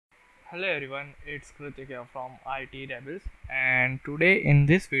Hello everyone, it's Kritik here from IT Rebels, and today in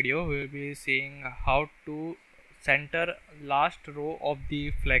this video we will be seeing how to center last row of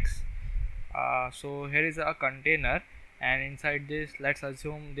the flex. So here is a container, and inside this let's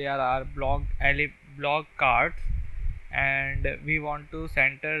assume there are block cards, and we want to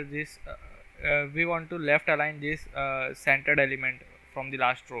center this we want to left align this centered element from the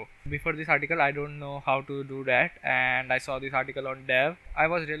last row. Before this article I don't know how to do that, and I saw this article on dev. I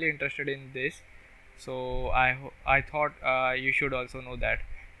was really interested in this, so I thought you should also know that.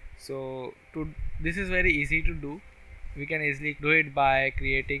 So this is very easy to do. We can easily do it by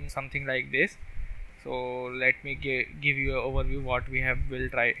creating something like this. So let me give you an overview what we have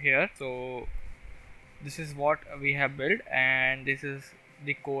built right here. So this is what we have built, and this is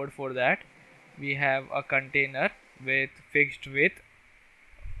the code for that. We have a container with fixed width,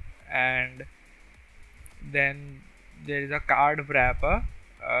 and then there is a card wrapper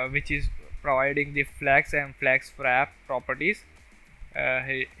which is providing the flex and flex wrap properties.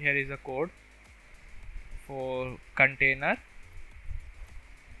 Here is a code for container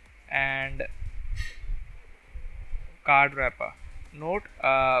and card wrapper. Note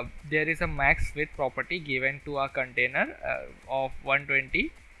there is a max width property given to a container of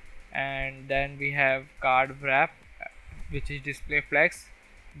 120, and then we have card wrap which is display flex,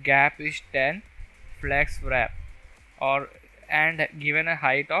 gap is 10, flex wrap, and given a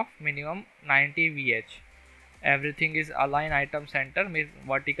height of minimum 90 vh. Everything is align item center, means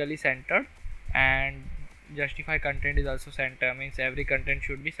vertically centered, and justify content is also center, means every content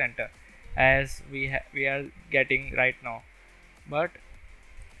should be center, as we are getting right now. But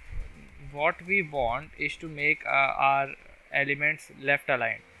what we want is to make our elements left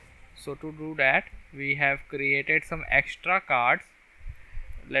aligned. So to do that we have created some extra cards.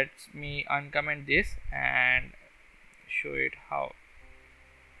 Let me uncomment this and show it how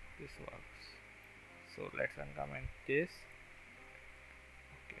this works. So let's uncomment this.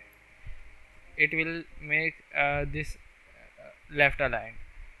 Okay, it will make this left aligned.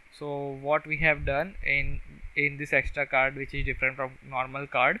 So what we have done in this extra card, which is different from normal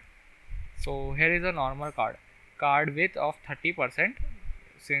card. So here is a normal card width of 30%,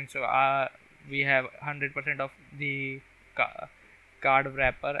 since we have 100% of the card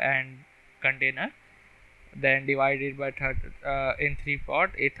wrapper and container, then divided by in 3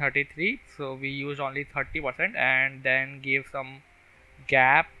 part is 33, so we use only 30%, and then give some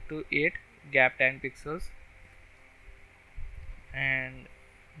gap to it, gap 10 pixels, and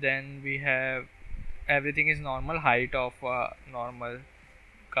then we have everything is normal, height of normal,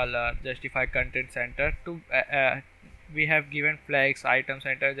 color, justify content center. To we have given flex, item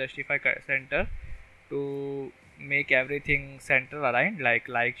center, justify center to make everything center aligned,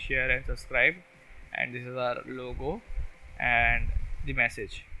 like share and subscribe, and this is our logo and the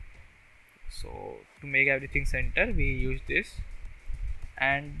message. So to make everything center we use this.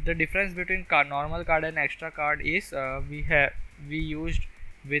 And the difference between normal card and extra card is we used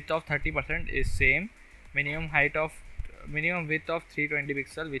width of 30% is same, minimum width of 320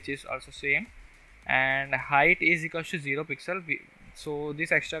 pixel, which is also same, and height is equals to 0 pixel. So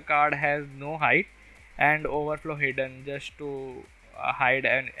this extra card has no height, and overflow hidden, just to hide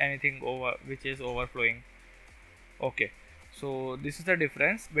anything over which is overflowing. Okay, so this is the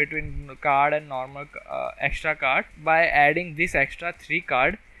difference between card and normal extra card. By adding this extra 3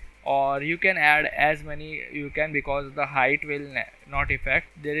 card, or you can add as many you can, because the height will not affect.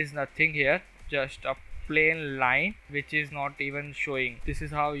 There is nothing here, just a plain line which is not even showing. This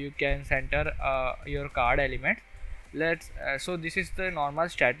is how you can center your card element. So this is the normal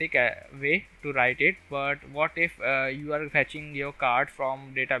static way to write it. But what if you are fetching your card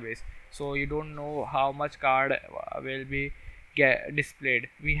from database, so you don't know how much card will be displayed?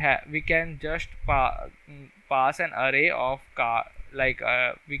 We can just pass an array of card, like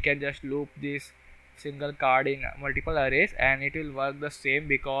we can just loop this single card in multiple arrays, and it will work the same,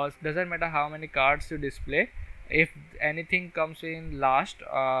 because doesn't matter how many cards you display, if anything comes in last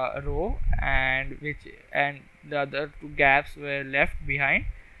row and the other 2 gaps were left behind,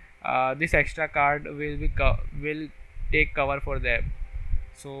 this extra card will take cover for them.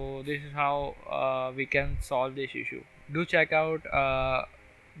 So this is how we can solve this issue. Do check out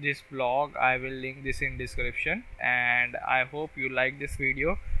this blog, I will link this in description, and I hope you like this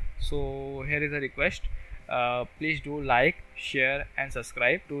video. So here is a request, please do like, share and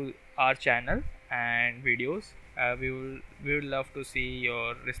subscribe to our channel and videos. We would love to see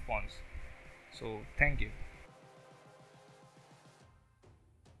your response. So thank you.